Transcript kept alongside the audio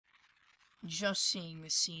Just seeing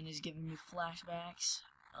this scene is giving me flashbacks.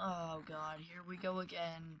 Oh god, here we go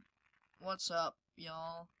again. What's up,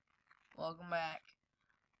 y'all? Welcome back.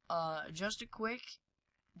 Just a quick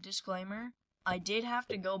disclaimer. I did have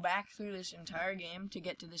to go back through this entire game to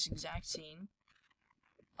get to this exact scene.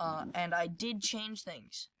 And I did change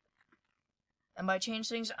things. And by change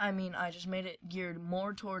things, I mean I just made it geared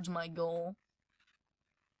more towards my goal.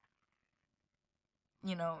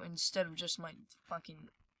 You know, instead of just my fucking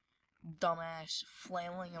dumbass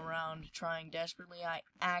flailing around trying desperately, I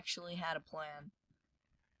actually had a plan.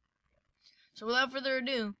 So without further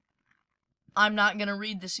ado, I'm not gonna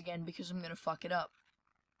read this again because I'm gonna fuck it up.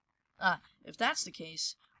 If that's the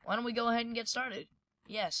case, why don't we go ahead and get started?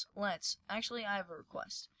 Yes, let's. Actually, I have a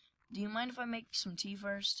request. Do you mind if I make some tea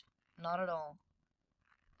first? Not at all.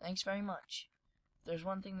 Thanks very much. If there's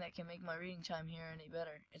one thing that can make my reading time here any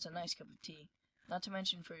better, it's a nice cup of tea. Not to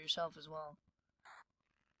mention for yourself as well.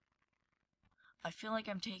 I feel like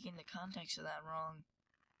I'm taking the context of that wrong.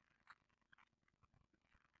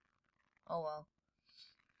 Oh well.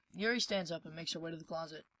 Yuri stands up and makes her way to the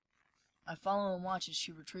closet. I follow and watch as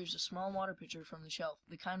she retrieves a small water pitcher from the shelf,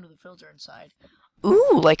 the kind with a filter inside.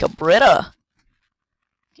 Ooh, like a Brita.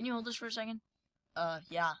 Can you hold this for a second?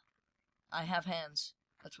 Yeah. I have hands.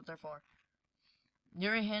 That's what they're for.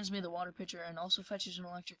 Yuri hands me the water pitcher and also fetches an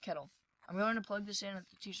electric kettle. I'm going to plug this in at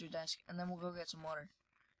the teacher's desk, and then we'll go get some water.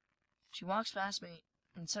 She walks past me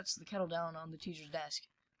and sets the kettle down on the teacher's desk.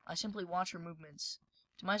 I simply watch her movements.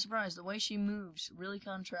 To my surprise, the way she moves really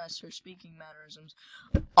contrasts her speaking mannerisms.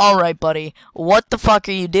 Alright, buddy. What the fuck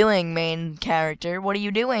are you doing, main character? What are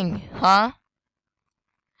you doing, huh?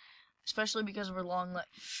 Especially because of her long leg.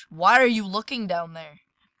 Why are you looking down there?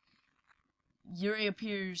 Yuri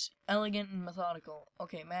appears elegant and methodical.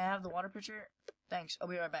 Okay, may I have the water pitcher? Thanks, I'll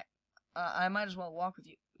be right back. I might as well walk with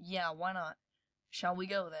you. Yeah, why not? Shall we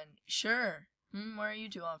go, then? Sure. Where are you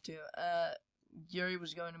two off to? Yuri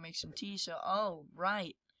was going to make some tea, so... Oh,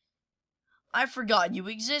 right. I forgot you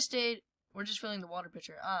existed! We're just filling the water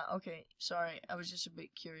pitcher. Okay. Sorry, I was just a bit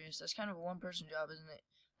curious. That's kind of a one-person job, isn't it?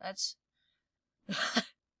 That's...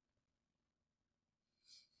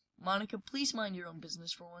 Monica, please mind your own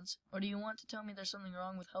business for once. Or do you want to tell me there's something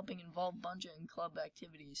wrong with helping involve Buncha in club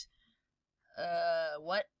activities?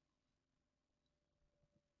 What?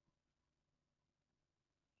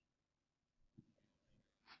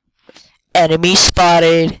 Enemy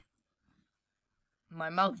spotted. My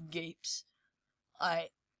mouth gapes. I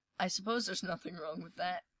suppose there's nothing wrong with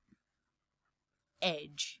that.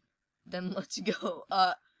 Edge. Then let's go.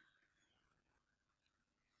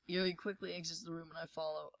 Yuri quickly exits the room and I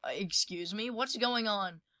follow. Excuse me? What's going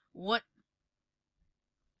on?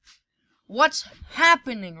 What's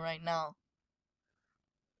happening right now?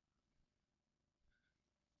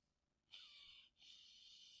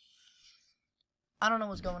 I don't know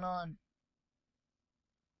what's going on.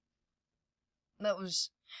 That was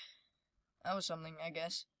something, I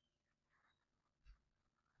guess.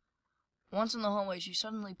 Once in the hallway, she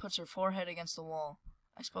suddenly puts her forehead against the wall.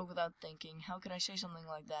 I spoke without thinking. How could I say something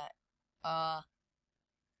like that? I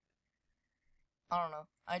don't know.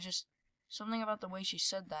 Something about the way she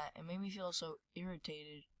said that, it made me feel so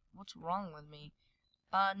irritated. What's wrong with me?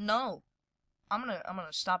 No. I'm gonna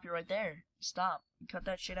stop you right there. Stop. Cut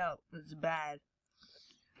that shit out. That's bad.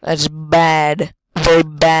 That's bad. Very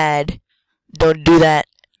bad. Don't do that.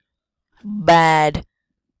 Bad.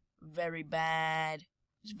 Very bad.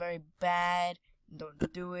 It's very bad.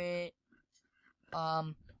 Don't do it.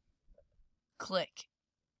 Click.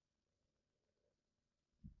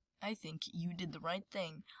 I think you did the right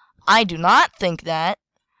thing. I do not think that.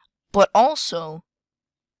 But also,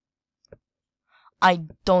 I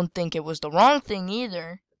don't think it was the wrong thing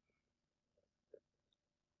either.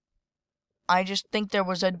 I just think there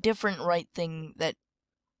was a different right thing that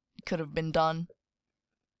could have been done.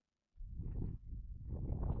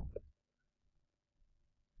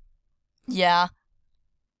 Yeah.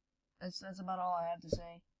 That's about all I have to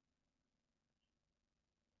say.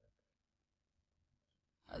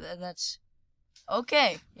 That's...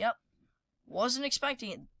 Okay, yep. Wasn't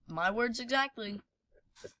expecting it. My words exactly.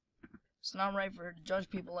 It's not right for her to judge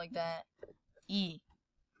people like that.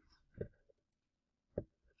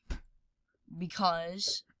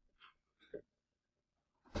 Because...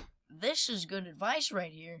 this is good advice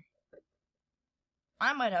right here.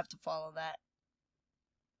 I might have to follow that.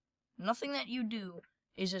 Nothing that you do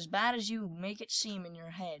is as bad as you make it seem in your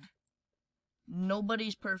head.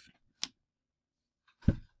 Nobody's perfect.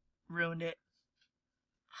 Ruined it.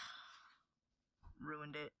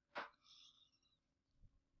 Ruined it.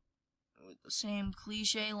 with the same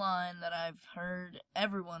cliche line that I've heard,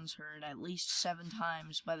 everyone's heard at least 7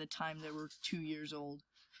 times by the time they were 2 years old.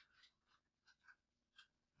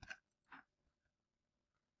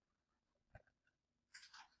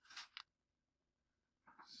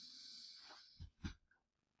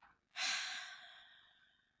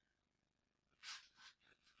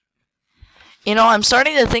 You know, I'm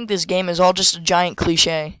starting to think this game is all just a giant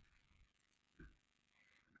cliche.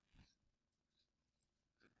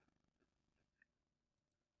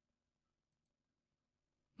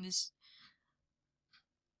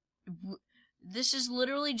 This is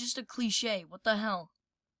literally just a cliche. What the hell?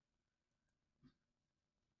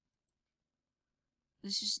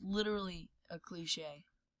 This is literally a cliche.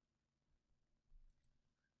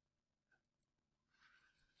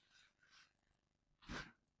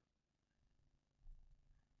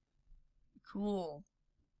 Cool.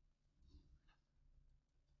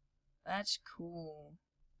 That's cool.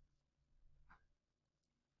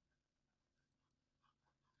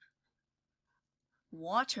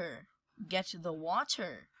 Water. Get the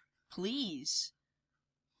water. Please.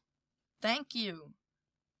 Thank you.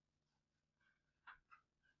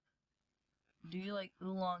 Do you like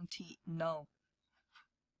oolong tea? No.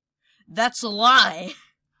 That's a lie.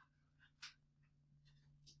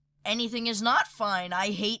 Anything is not fine.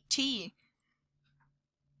 I hate tea.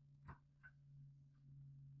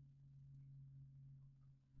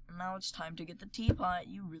 Now it's time to get the teapot.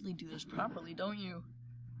 You really do this properly, don't you?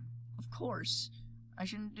 Of course. I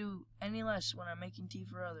shouldn't do any less when I'm making tea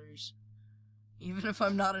for others. Even if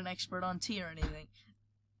I'm not an expert on tea or anything.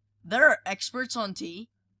 There are experts on tea.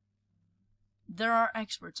 There are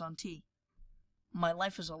experts on tea. My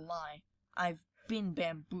life is a lie. I've been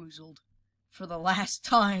bamboozled. For the last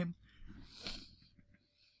time.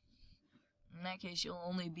 In that case, you'll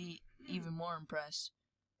only be even more impressed.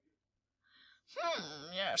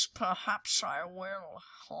 Yes, perhaps I will.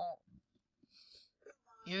 Oh.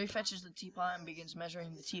 Yuri fetches the teapot and begins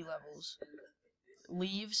measuring the tea levels.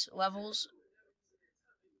 Levels?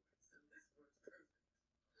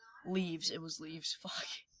 Leaves. It was leaves. Fuck.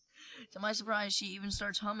 To my surprise, she even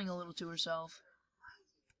starts humming a little to herself.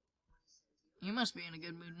 You must be in a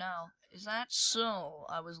good mood now. Is that so?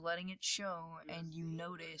 I was letting it show, and you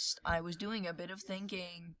noticed I was doing a bit of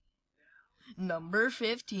thinking. Number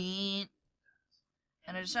 15.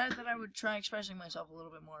 And I decided that I would try expressing myself a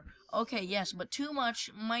little bit more. Okay, yes, but too much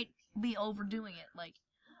might be overdoing it. Like,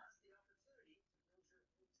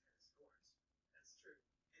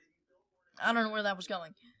 I don't know where that was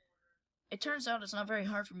going. It turns out it's not very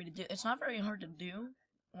hard for me to do. It's not very hard to do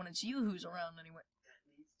when it's you who's around anyway.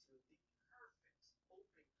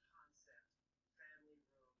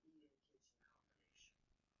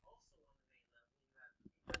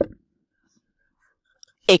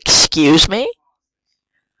 Excuse me?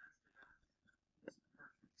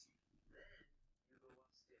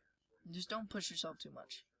 Just don't push yourself too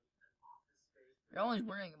much. You're always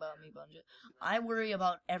worrying about me, Bungie. I worry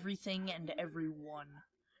about everything and everyone.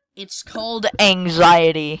 It's called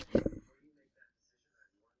anxiety.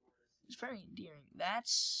 It's very endearing.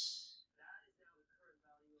 That's...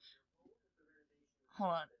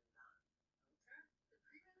 Hold on.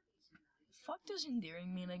 Fuck does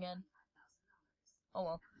endearing mean again? Oh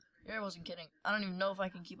well. Yuri wasn't kidding. I don't even know if I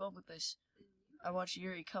can keep up with this. I watched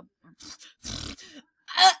Yuri cup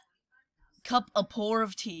a pour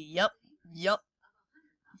of tea. Yup.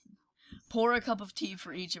 Pour a cup of tea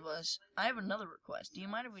for each of us. I have another request. Do you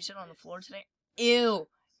mind if we sit on the floor today? Ew.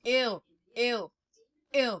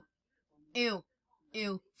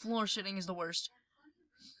 Floor sitting is the worst.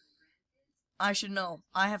 I should know.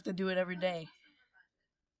 I have to do it every day.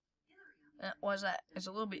 Why's that? It's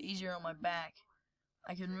a little bit easier on my back.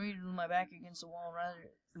 I can read with my back against the wall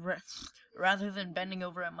rather than bending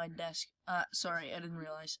over at my desk. Sorry, I didn't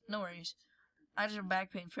realize. No worries. I just have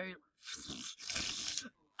back pain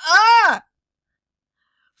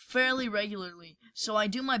fairly regularly, so I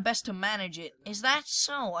do my best to manage it. Is that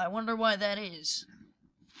so? I wonder why that is.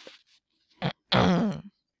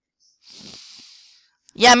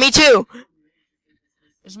 Yeah, me too!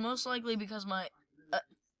 It's most likely because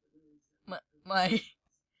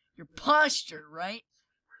your posture, right?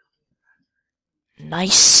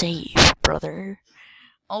 Nice save, brother.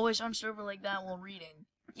 Always hunched over like that while reading.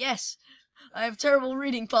 Yes, I have terrible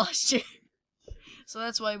reading posture. So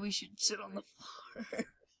that's why we should sit on the floor.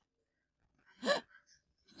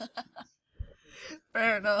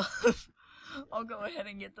 Fair enough. I'll go ahead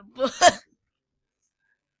and get the book.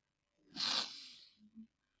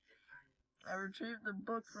 I retrieved the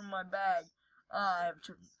book from my bag. I have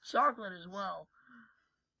chocolate as well.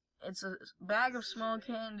 It's a bag of small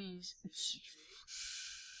candies.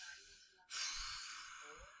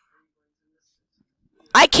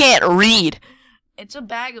 I can't read. It's a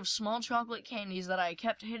bag of small chocolate candies that I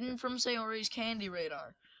kept hidden from Sayori's candy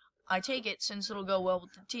radar. I take it since it'll go well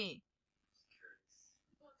with the tea.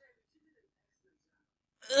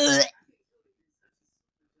 Ugh.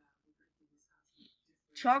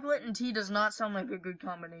 Chocolate and tea does not sound like a good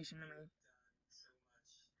combination to me.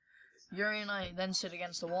 Yuri and I then sit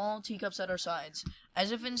against the wall, teacups at our sides.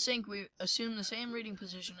 As if in sync, we assume the same reading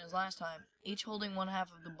position as last time, each holding one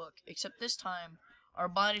half of the book, except this time, our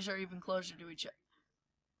bodies are even closer to each other.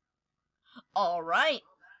 Alright.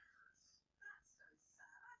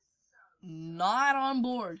 Not on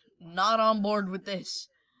board. Not on board with this.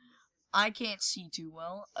 I can't see too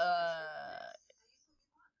well.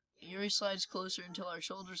 Yuri slides closer until our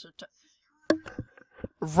shoulders are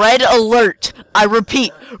Red alert! I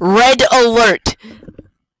repeat, red alert!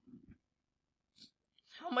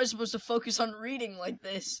 How am I supposed to focus on reading like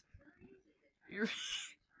this?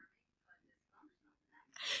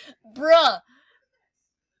 Bruh!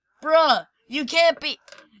 Bruh! You can't be...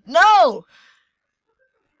 No!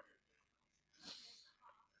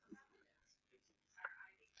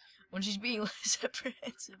 When she's being less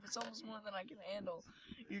apprehensive, it's almost more than I can handle.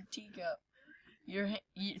 Your teacup.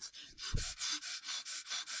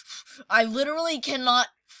 I literally cannot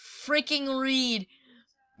freaking read.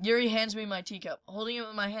 Yuri hands me my teacup. Holding it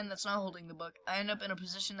with my hand that's not holding the book, I end up in a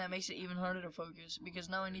position that makes it even harder to focus, because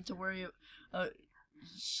now I need to worry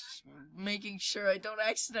making sure I don't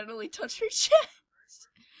accidentally touch her chest.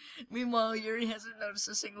 Meanwhile, Yuri hasn't noticed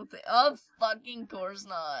a single thing. Of fucking course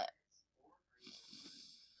not.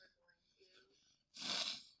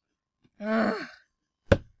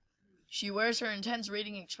 She wears her intense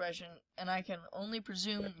reading expression, and I can only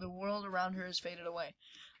presume the world around her has faded away.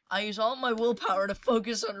 I use all my willpower to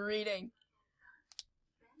focus on reading.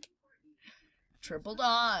 Triple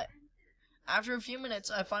dot. After a few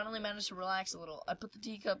minutes, I finally manage to relax a little. I put the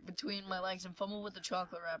teacup between my legs and fumble with the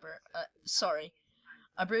chocolate wrapper. Sorry.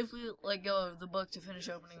 I briefly let go of the book to finish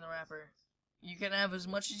opening the wrapper. You can have as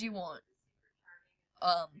much as you want.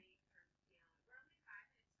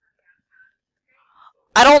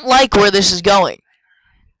 I don't like where this is going.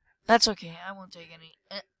 That's okay, I won't take any.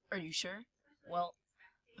 Are you sure? Well,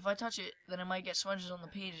 if I touch it, then it might get smudges on the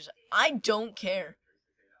pages. I don't care.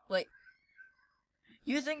 Like,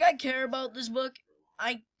 you think I care about this book?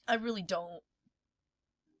 I really don't.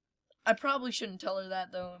 I probably shouldn't tell her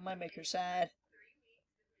that, though. It might make her sad.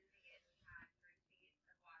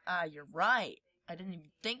 Ah, you're right. I didn't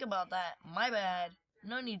even think about that. My bad.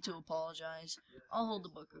 No need to apologize. I'll hold the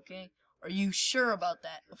book, okay? Are you sure about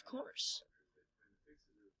that? Of course.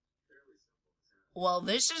 Well,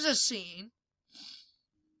 this is a scene.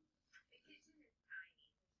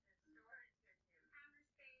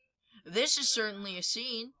 This is certainly a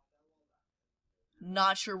scene.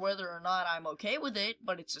 Not sure whether or not I'm okay with it,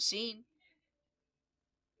 but it's a scene.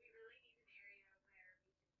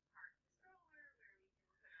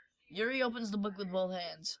 Yuri opens the book with both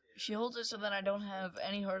hands. She holds it so that I don't have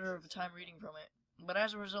any harder of a time reading from it. But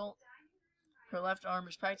as a result, her left arm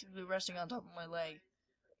is practically resting on top of my leg.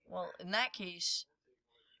 Well, in that case,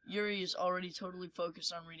 Yuri is already totally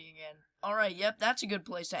focused on reading again. Alright, yep, that's a good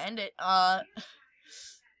place to end it.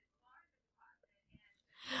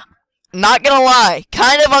 Not gonna lie,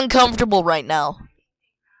 kind of uncomfortable right now.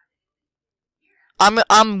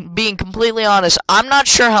 I'm being completely honest. I'm not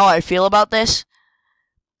sure how I feel about this.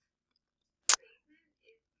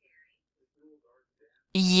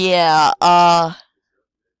 Yeah,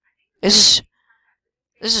 this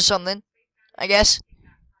is something, I guess.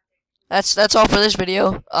 That's all for this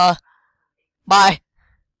video. Bye.